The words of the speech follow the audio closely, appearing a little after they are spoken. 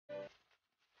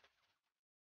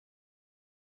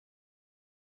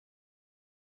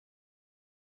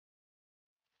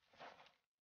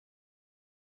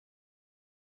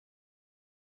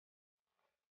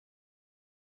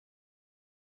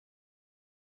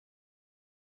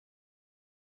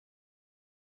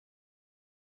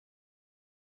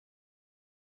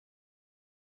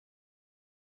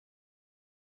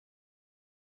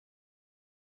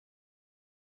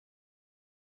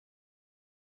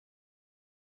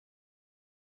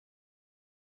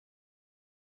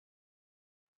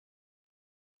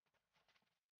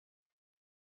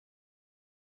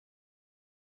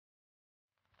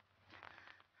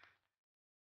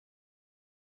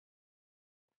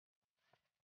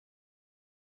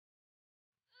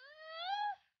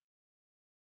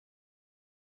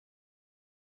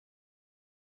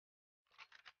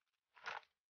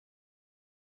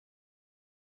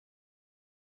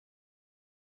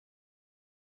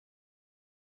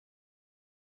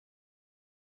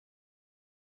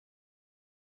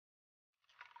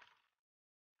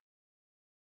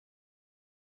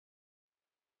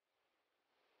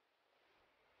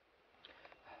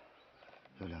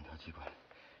有2条机关，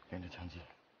连着枪击。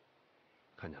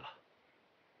看见了。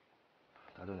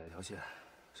打断哪条线，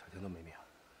小天都没命。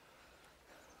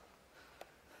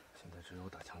现在只有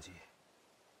打枪击。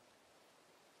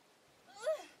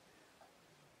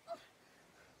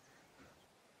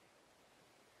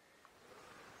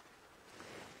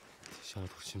下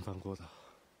土新翻过的，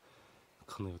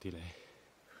可能有地雷。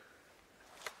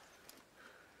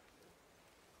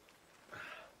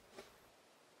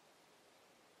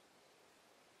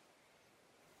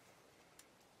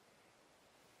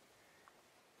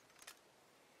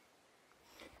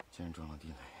 既然撞了地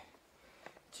雷，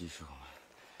即使我们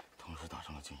同时打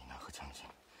上了静一男和强行，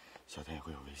小天也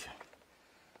会有危险。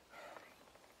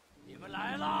你们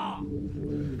来了！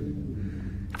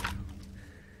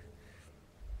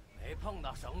没碰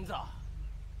到绳子，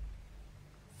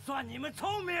算你们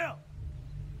聪明。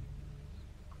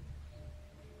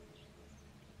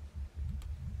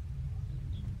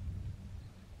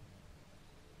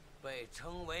被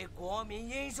称为国民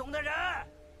英雄的人。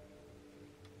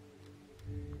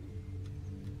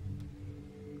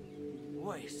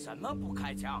 为什么不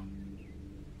开枪？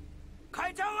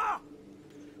开枪啊！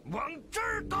往这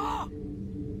儿打！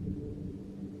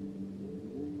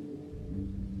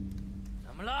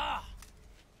怎么了？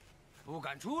不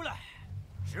敢出来，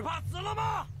是怕死了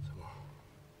吗？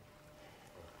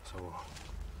小五，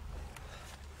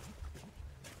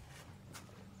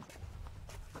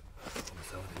我们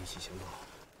3个得一起行动。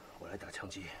我来打枪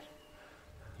击，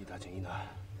你打静一男。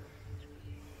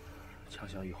枪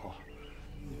响以后。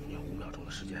 你们有5秒钟的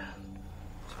时间，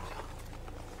想想。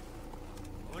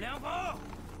吴良峰，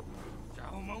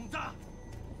赵猛子，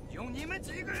用你们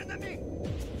几个人的命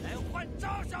来换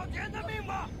赵小天的命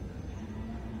吧！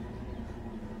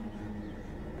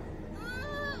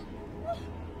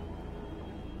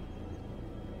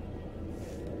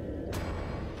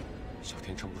小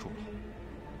天撑不住了，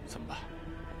怎么办？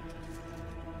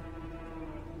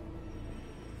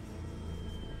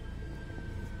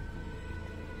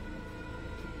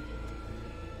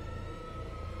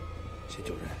 先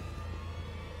救人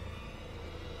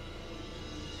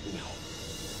，5秒。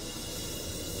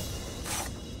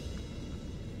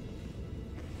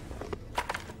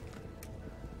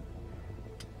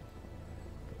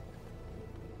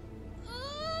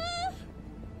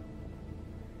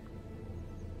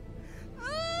没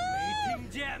听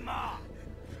见吗？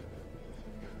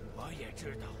我也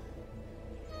知道，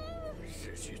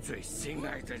失去最心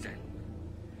爱的人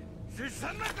是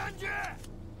什么感觉。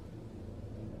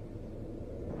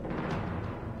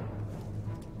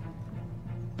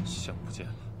 香不见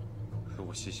了，如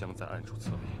果西厢再按住侧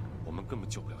位，我们根本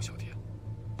救不了小天。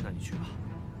那你去吧。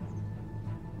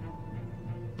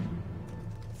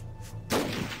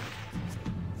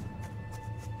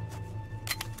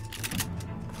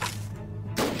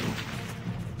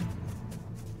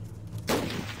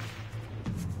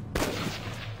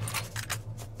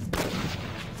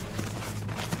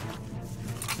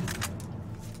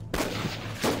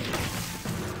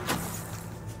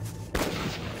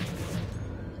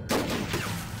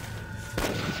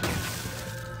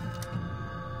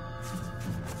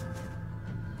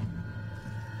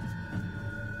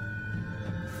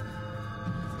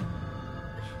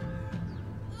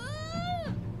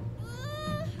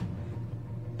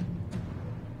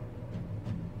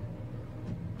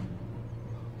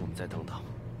再等等。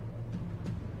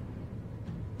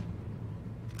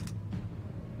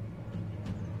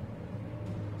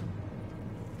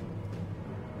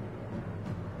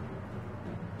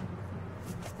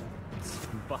怎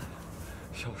么办？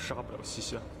要杀不了西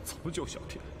厢，怎么救小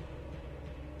天？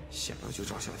想要救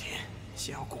赵小天，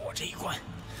先要过我这一关。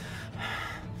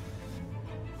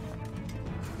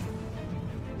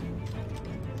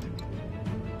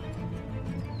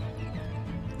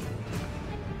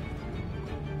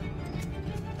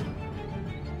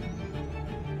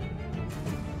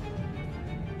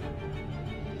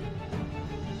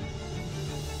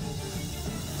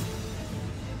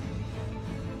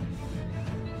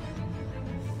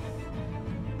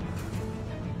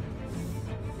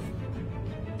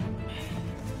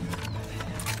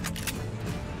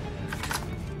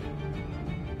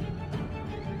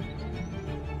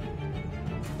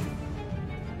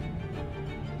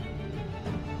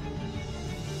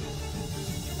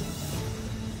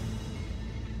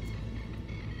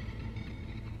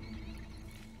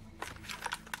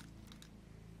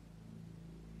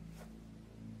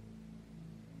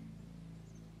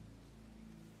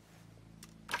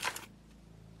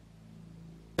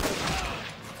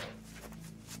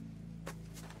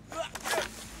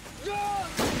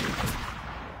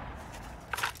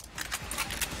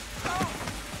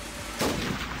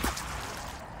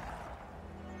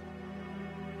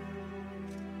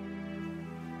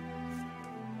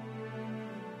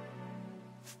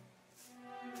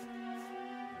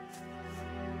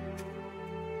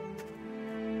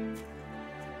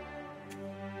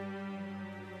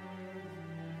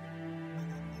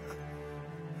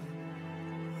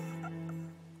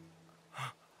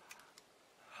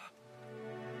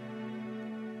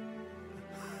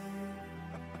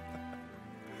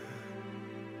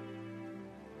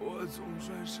总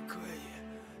算是可以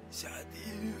下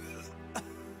地狱了。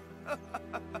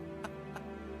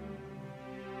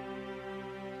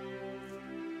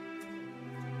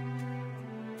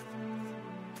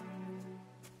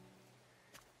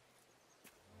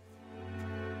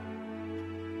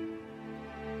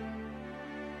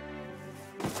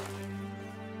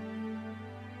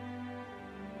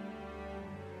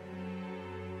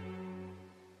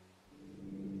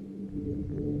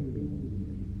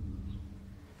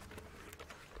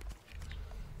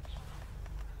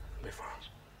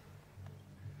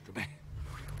准备。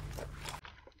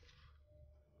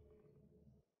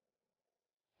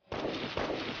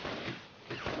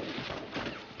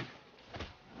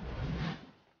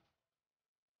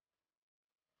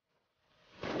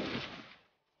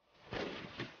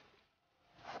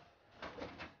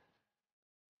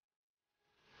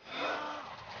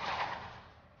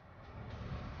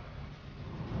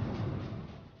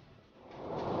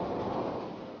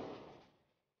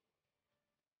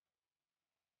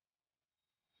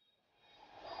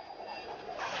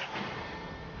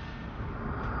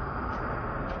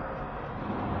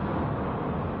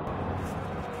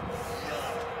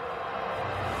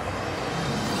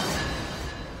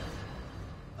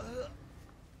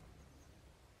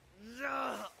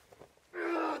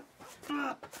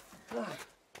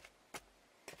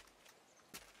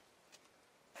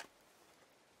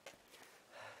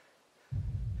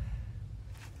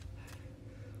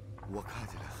我看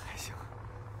起来还行。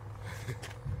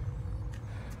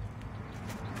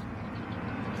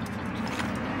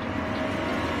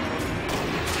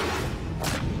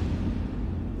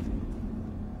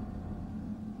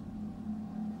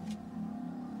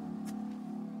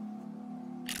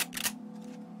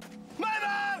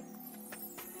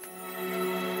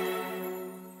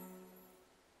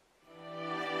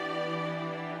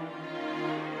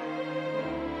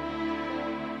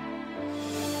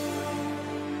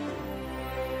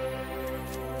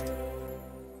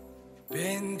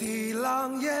遍地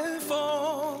狼烟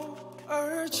风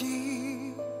而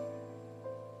起，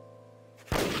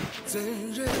怎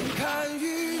人堪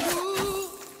玉如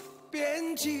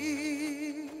边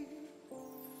际？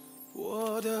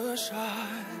我的山，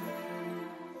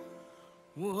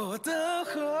我的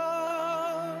河，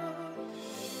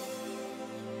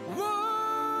我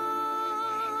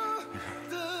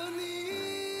的你。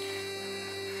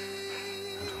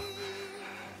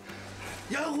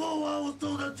养活我，我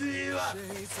送他去医院。妹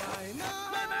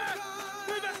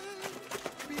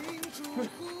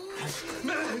妹，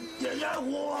也养活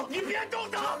我，你别动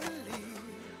他。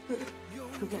别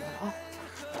跑啊！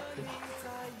别跑，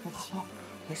别跑啊！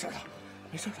没事的，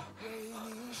没事的。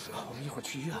我们一会儿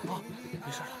去医院啊！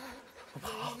没事的，不跑，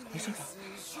没事的。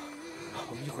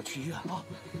我们一会儿去医院啊！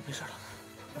没事的，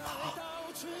不跑。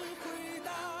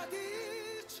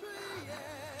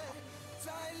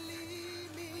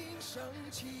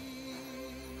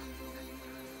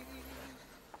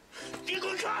你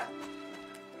滚开！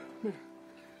妹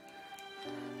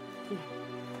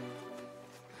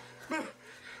妹，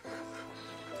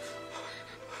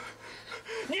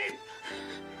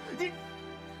你。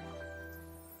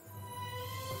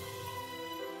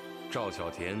赵小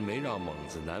田没让猛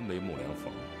子难为木良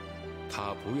逢，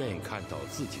他不愿意看到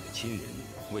自己的亲人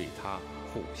为他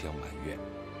互相埋怨。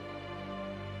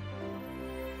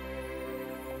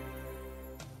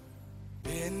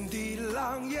遍地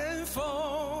狼烟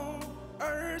风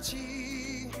而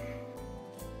起，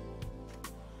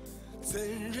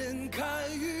怎人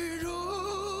堪玉如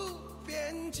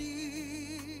边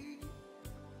际？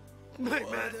妹妹，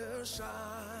我的山，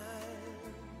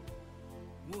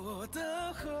我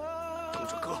的河。等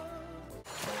着哥。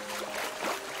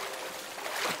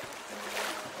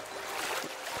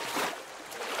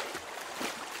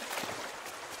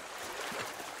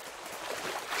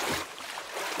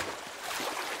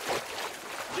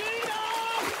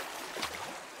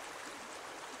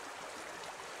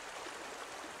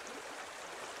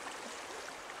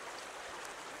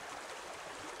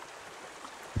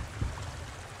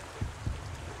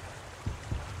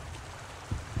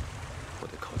我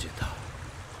得靠近他，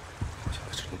我现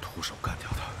在只能徒手干掉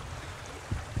他。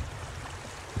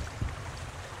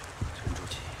沉住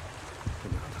气，不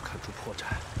能让他看出破绽。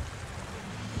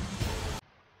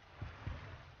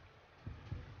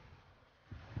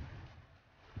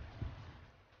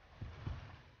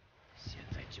现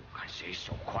在就看谁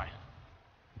手快了。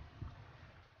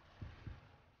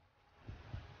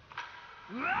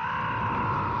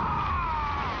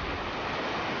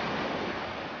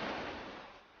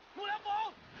木良逢，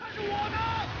他是我的！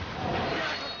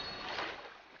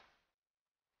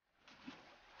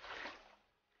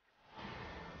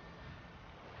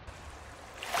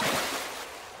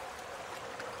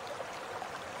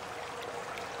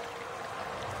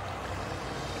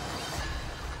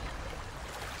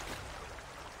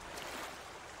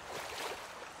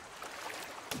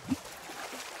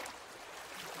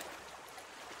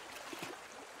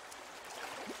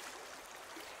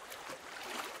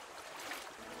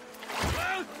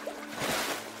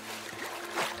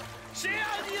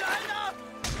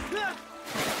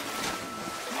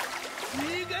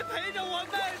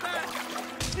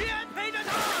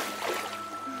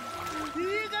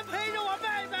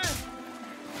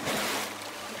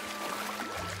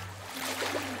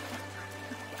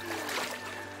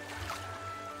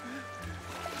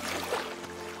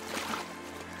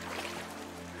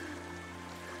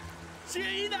雪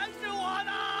一男是我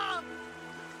的！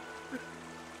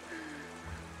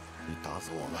你打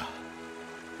死我们！